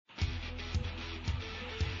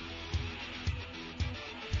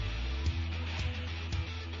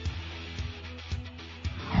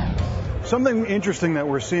Something interesting that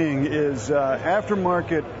we're seeing is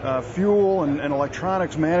aftermarket fuel and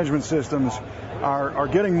electronics management systems are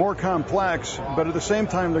getting more complex, but at the same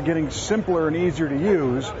time they're getting simpler and easier to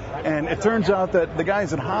use. And it turns out that the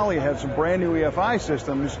guys at Holley have some brand new EFI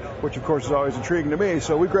systems, which of course is always intriguing to me.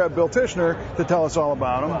 So we grabbed Bill Tishner to tell us all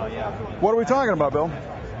about them. What are we talking about, Bill?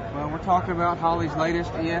 Well, we're talking about Holley's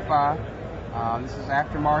latest EFI. This is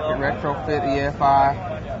aftermarket retrofit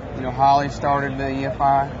EFI. You know, Holley started the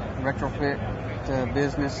EFI retrofit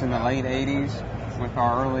business in the late 80s with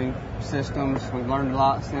our early systems. We've learned a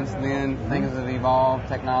lot since then. Things have evolved.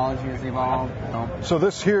 Technology has evolved. So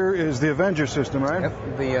this here is the Avenger system, right?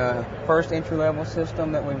 Yep. The first entry-level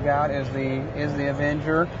system that we've got is the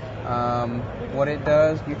Avenger. What it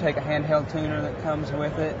does, you take a handheld tuner that comes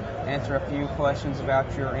with it, answer a few questions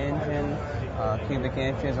about your engine, cubic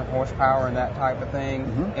inches of horsepower and that type of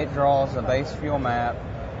thing. It draws a base fuel map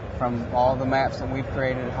from all the maps that we've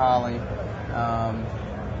created at Holley,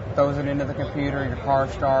 throws it into the computer, your car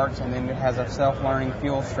starts, and then it has a self-learning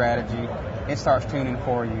fuel strategy. It starts tuning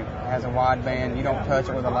for you. It has a wideband. You don't touch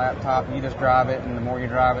it with a laptop. You just drive it, and the more you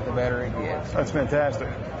drive it, the better it gets. That's fantastic.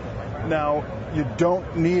 Now, you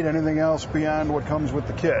don't need anything else beyond what comes with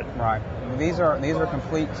the kit. Right. These are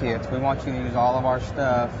complete kits. We want you to use all of our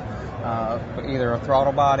stuff, either a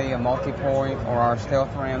throttle body, a multi-point, or our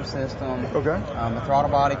stealth ram system. Okay. The throttle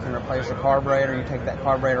body can replace the carburetor. You take that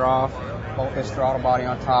carburetor off, bolt this throttle body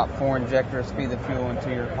on top, 4 injectors feed the fuel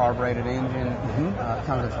into your carbureted engine. It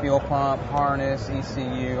comes with fuel pump, harness,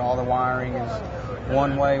 ECU, all the wiring is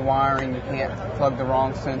one-way wiring. You can't plug the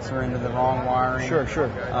wrong sensor into the wrong wiring. Sure.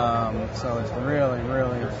 So it's really,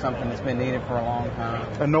 really something that's been needed for a long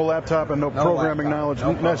time. And no laptop and no programming knowledge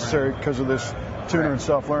necessary because of this tuner and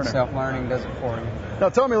self-learning. Self-learning does it for you. Now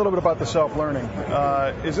tell me a little bit about the self-learning.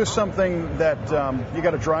 Is this something that you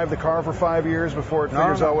got to drive the car for 5 years before it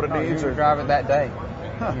figures out what it needs? You drive it that day.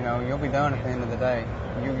 You know, you'll be done at the end of the day.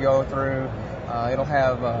 You go through. It'll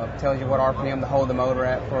have tells you what RPM to hold the motor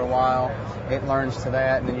at for a while. It learns to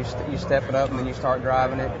that, and then you step it up, and then you start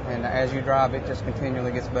driving it. And as you drive, it just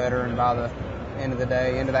continually gets better. And by the end of the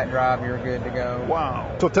day, into that drive, you're good to go.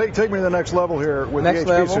 Wow! So take me to the next level here with next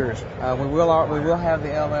the HP level, series. We will have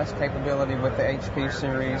the LS capability with the HP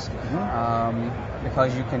series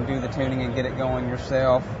because you can do the tuning and get it going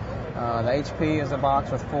yourself. The HP is a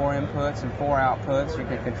box with 4 inputs and 4 outputs. You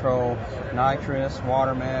can control nitrous,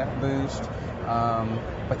 water meth, boost,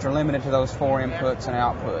 but you're limited to those 4 inputs and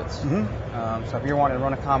outputs. So if you're wanting to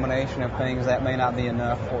run a combination of things, that may not be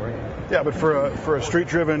enough for you. Yeah, but for a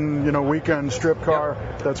street-driven, weekend strip car,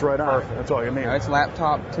 that's right on. Perfect. That's all you need. It's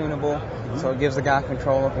laptop tunable, so it gives the guy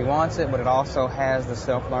control if he wants it, but it also has the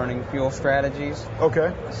self-learning fuel strategies.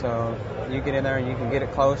 Okay. So you get in there and you can get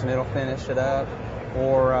it close and it'll finish it up.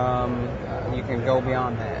 Or you can go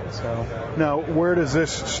beyond that. So now, where does this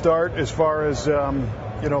start as far as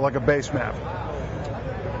like a base map?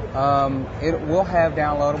 It will have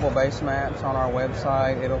downloadable base maps on our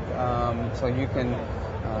website. It'll so you can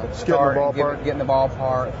start get in the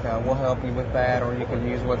ballpark. We'll help you with that, or you can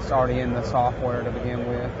use what's already in the software to begin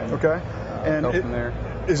with. And, okay. And go from there.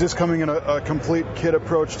 Is this coming in a complete kit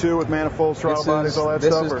approach too, with manifolds, throttle bodies, all that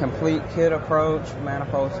stuff? This is complete kit approach,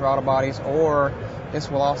 manifolds, throttle bodies, or this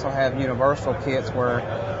will also have universal kits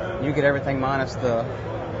where you get everything minus the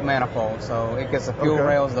manifold. So it gets the fuel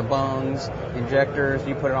rails, the bungs, injectors.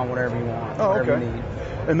 You put it on whatever you want, whatever you need.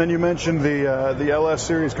 And then you mentioned the LS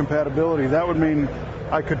series compatibility. That would mean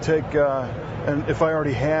I could take, and if I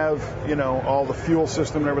already have, all the fuel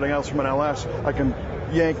system and everything else from an LS, I can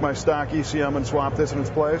yank my stock ECM and swap this in its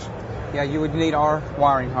place? Yeah, you would need our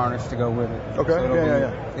wiring harness to go with it. Okay.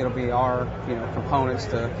 So it'll be our components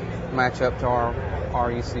to match up to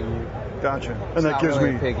our ECU. Gotcha. And that gives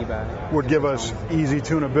really me piggyback. Would give us easy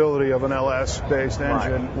tunability of an LS-based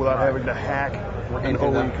engine without having to hack an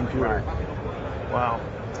OE computer. Right. Wow.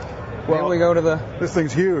 Well, then we go to this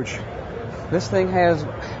thing's huge. This thing has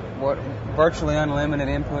virtually unlimited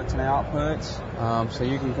inputs and outputs. So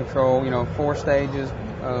you can control 4 stages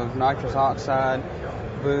of nitrous oxide,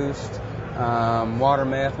 boost, water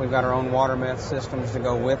meth. We've got our own water meth systems to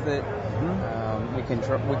go with it. We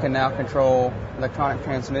can now control electronic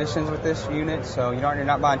transmissions with this unit, so you're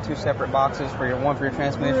not buying 2 separate boxes one for your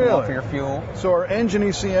transmission, one for your fuel. So our engine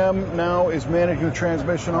ECM now is managing the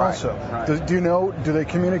transmission also. Right. Do they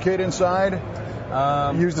communicate inside?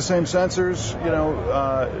 Use the same sensors?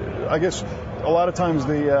 I guess a lot of times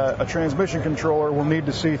a transmission controller will need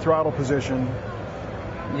to see throttle position.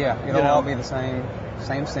 Yeah, it'll all be the same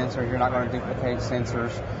sensor. You're not going to duplicate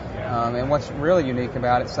sensors. And what's really unique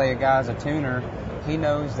about it, say a guy's a tuner, he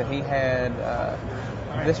knows that he had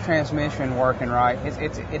this transmission working right,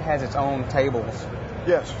 it has its own tables.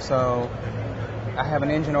 Yes. So I have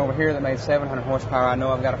an engine over here that made 700 horsepower. I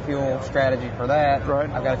know I've got a fuel strategy for that. Right.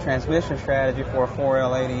 I've got a transmission strategy for a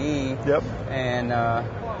 4L80E. Yep. And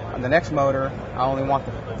on the next motor, I only want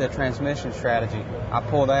the transmission strategy. I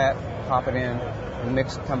pull that, pop it in, and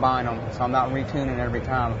combine them. So I'm not retuning every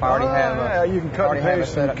time. If I already have you can cut and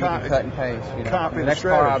paste. You can cut and paste. You know. Copy the the next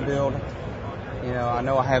car I strategy. build, I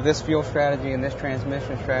know I have this fuel strategy and this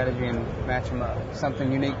transmission strategy, and match them up.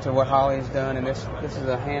 Something unique to what Holley's done, and this is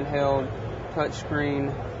a handheld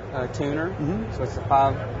touchscreen tuner. Mm-hmm. So it's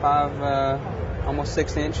a almost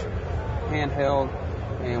 6-inch handheld.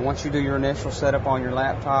 And once you do your initial setup on your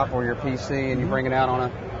laptop or your PC, and you bring it out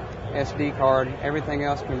on a SD card, everything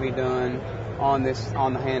else can be done on the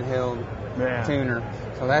handheld tuner.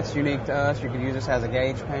 So that's unique to us. You can use this as a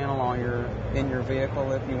gauge panel in your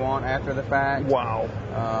vehicle if you want after the fact. Wow.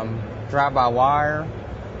 Drive-by-wire.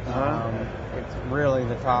 Uh-huh. It's really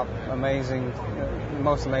the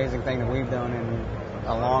most amazing thing that we've done in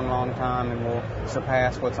a long, long time, and will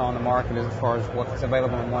surpass what's on the market as far as what's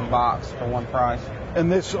available in one box for one price.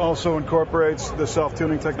 And this also incorporates the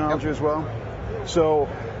self-tuning technology as well. So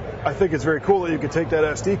I think it's very cool that you could take that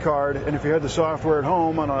SD card, and if you had the software at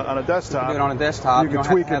home on a desktop, you can do it on a desktop. You don't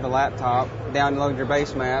tweak have to have the laptop. Download your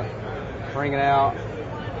base map, bring it out,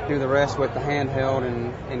 do the rest with the handheld,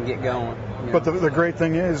 and get going. But the great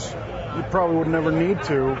thing is, you probably would never need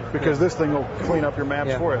to, because this thing will clean up your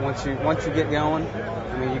maps for you. Once you get going,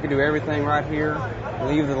 you can do everything right here.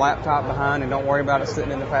 Leave the laptop behind and don't worry about it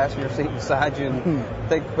sitting in the passenger seat beside you. And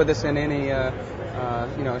they put this in any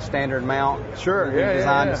standard mount. Sure, we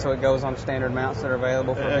designed it so it goes on standard mounts that are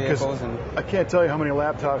available for vehicles. And I can't tell you how many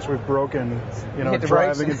laptops we've broken,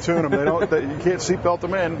 driving and tune them. You can't seatbelt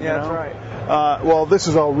them in. Yeah, that's right. Well, this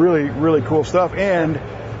is all really, really cool stuff, and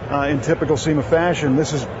in typical SEMA fashion,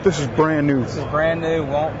 this is brand new. This is brand new.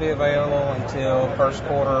 Won't be available until first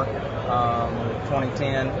quarter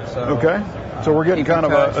 2010. So okay. So we're getting kind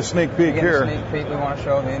of a sneak peek here. A sneak peek. We want to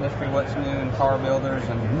show the industry what's new in car builders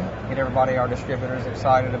and get everybody, our distributors,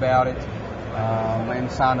 excited about it.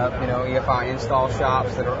 And sign up, EFI install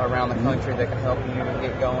shops that are around the country that can help you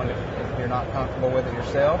get going if you're not comfortable with it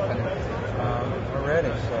yourself. And we're ready.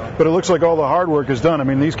 So. But it looks like all the hard work is done. I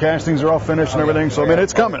mean, these castings are all finished and everything. So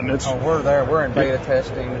it's coming. We're there. We're in beta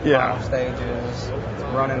testing, final stages. It's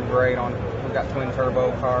running great. We've got twin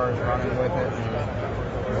turbo cars running with it.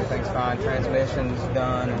 Everything's fine. Transmission's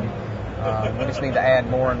done, and we just need to add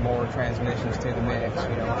more and more transmissions to the mix.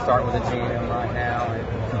 We'll start with a GM right now,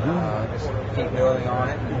 and just keep building on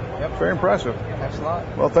it. Very impressive. Thanks a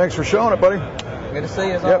lot. Well, thanks for showing it, buddy. Good to see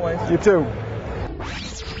you as always. You too.